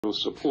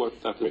support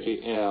that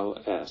the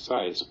ALS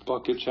Ice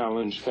Bucket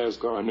Challenge has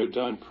garnered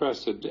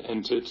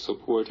unprecedented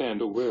support and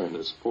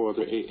awareness for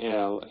the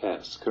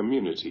ALS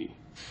community.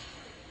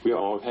 We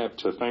all have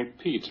to thank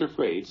Peter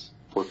Freites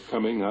for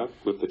coming up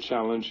with the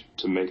challenge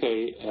to make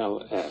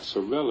ALS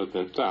a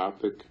relevant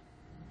topic.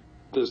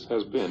 This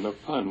has been a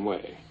fun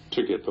way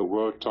to get the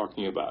world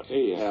talking about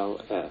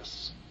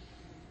ALS.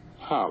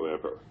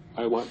 However,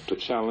 I want to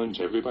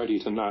challenge everybody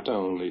to not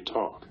only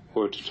talk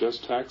or to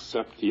just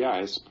accept the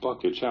Ice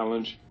Bucket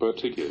Challenge, but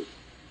to give.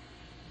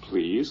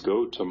 Please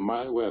go to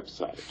my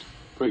website,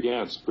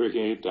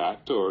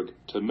 brigancebrigade.org,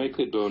 to make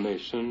a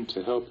donation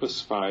to help us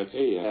fight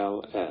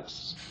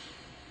ALS.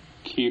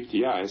 Keep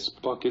the ice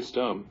buckets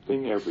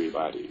dumping,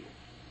 everybody.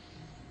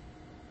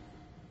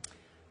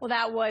 Well,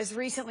 that was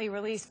recently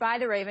released by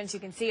the Ravens. You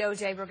can see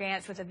O.J.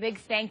 Brigance with a big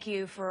thank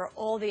you for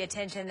all the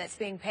attention that's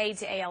being paid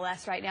to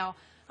ALS right now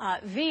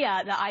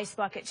via the Ice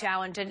Bucket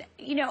Challenge. And,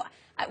 you know,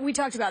 we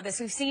talked about this.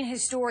 We've seen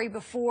his story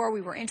before.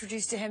 We were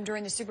introduced to him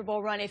during the Super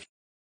Bowl run. If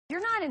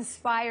you're not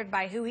inspired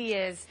by who he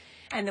is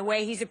and the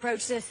way he's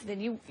approached this,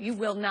 then you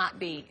will not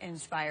be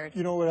inspired.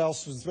 You know what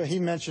else was, he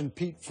mentioned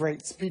Pete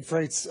Freites. Pete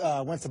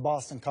Freites went to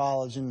Boston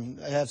College,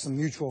 and I have some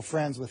mutual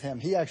friends with him.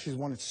 He actually is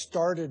one that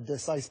started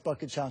this Ice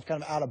Bucket Challenge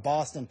kind of out of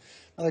Boston,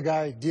 another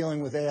guy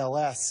dealing with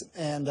ALS.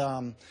 And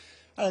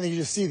I don't think you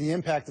just see the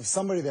impact of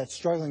somebody that's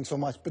struggling so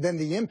much, but then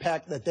the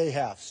impact that they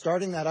have.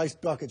 Starting that Ice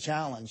Bucket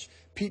Challenge,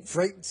 Pete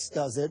Freites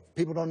does it.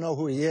 People don't know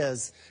who he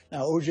is.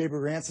 Now, O.J.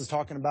 Brigance is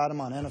talking about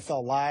him on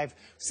NFL Live.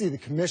 See the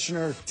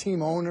commissioner,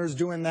 team owners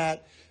doing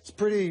that. It's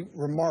pretty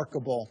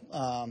remarkable,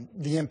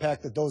 the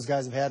impact that those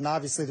guys have had, and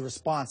obviously the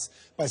response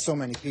by so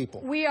many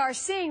people. We are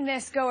seeing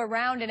this go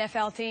around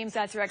NFL teams.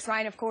 That's Rex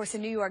Ryan, of course, the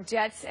New York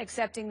Jets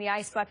accepting the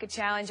Ice Bucket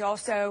Challenge.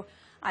 Also,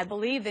 I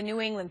believe the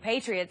New England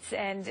Patriots,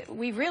 and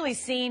we've really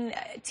seen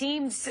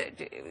teams,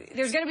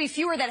 there's going to be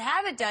fewer that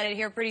haven't done it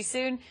here pretty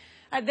soon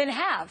than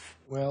have.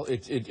 Well,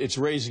 it's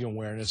raising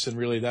awareness, and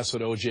really that's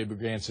what O.J.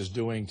 Brigance is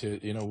doing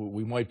to, you know,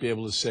 we might be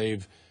able to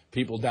save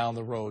people down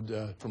the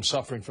road from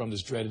suffering from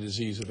this dreaded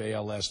disease of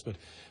ALS, but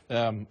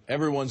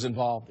everyone's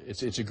involved.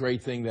 It's a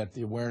great thing that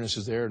the awareness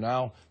is there.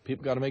 Now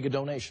people got to make a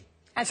donation.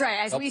 That's right.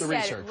 As we said,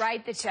 research.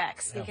 Write the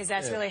checks, because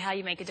that's really how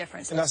you make a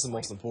difference. And that's the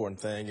most important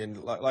thing.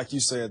 And like you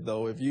said,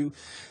 though,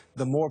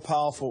 the more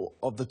powerful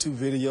of the two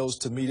videos,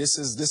 to me, this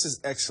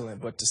is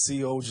excellent. But to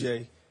see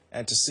O.J.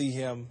 and to see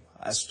him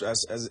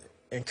as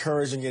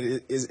encouraging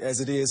as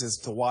it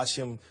is to watch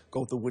him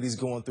go through what he's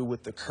going through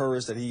with the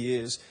courage that he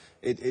is,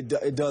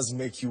 it does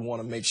make you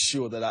want to make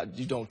sure that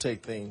you don't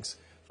take things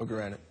for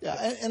granted.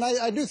 Yeah, and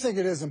I do think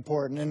it is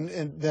important,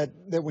 and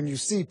that when you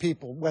see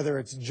people, whether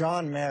it's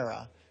John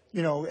Mara,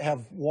 you know,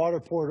 have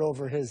water poured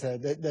over his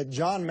head, that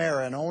John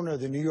Mara, an owner of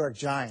the New York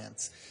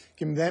Giants,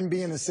 can then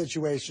be in a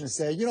situation to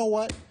say, you know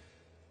what,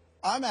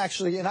 I'm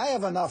actually, and I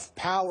have enough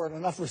power and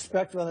enough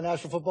respect for the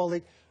National Football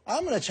League,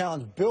 I'm going to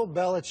challenge Bill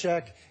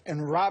Belichick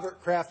and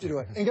Robert Kraft to do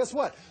it. And guess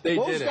what?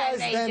 Those guys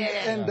then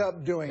end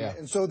up doing it.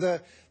 And so the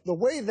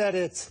way that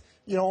it's,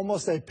 you know,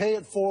 almost a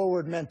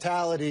pay-it-forward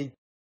mentality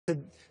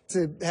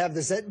to have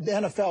this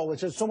NFL,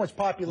 which has so much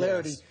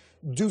popularity,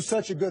 do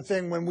such a good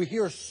thing when we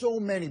hear so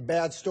many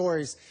bad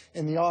stories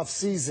in the off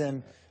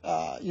season,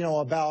 you know,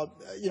 about,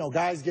 you know,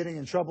 guys getting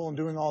in trouble and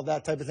doing all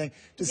that type of thing.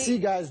 To see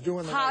guys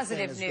doing the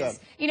positive right thing news. is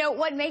good. You know,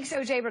 what makes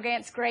O.J.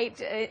 Brigance great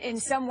in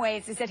some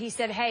ways is that he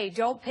said, hey,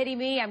 don't pity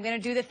me. I'm going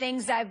to do the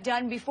things I've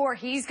done before.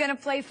 He's going to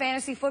play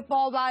fantasy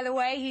football, by the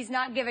way. He's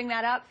not giving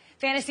that up.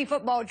 Fantasy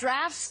football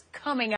drafts coming up.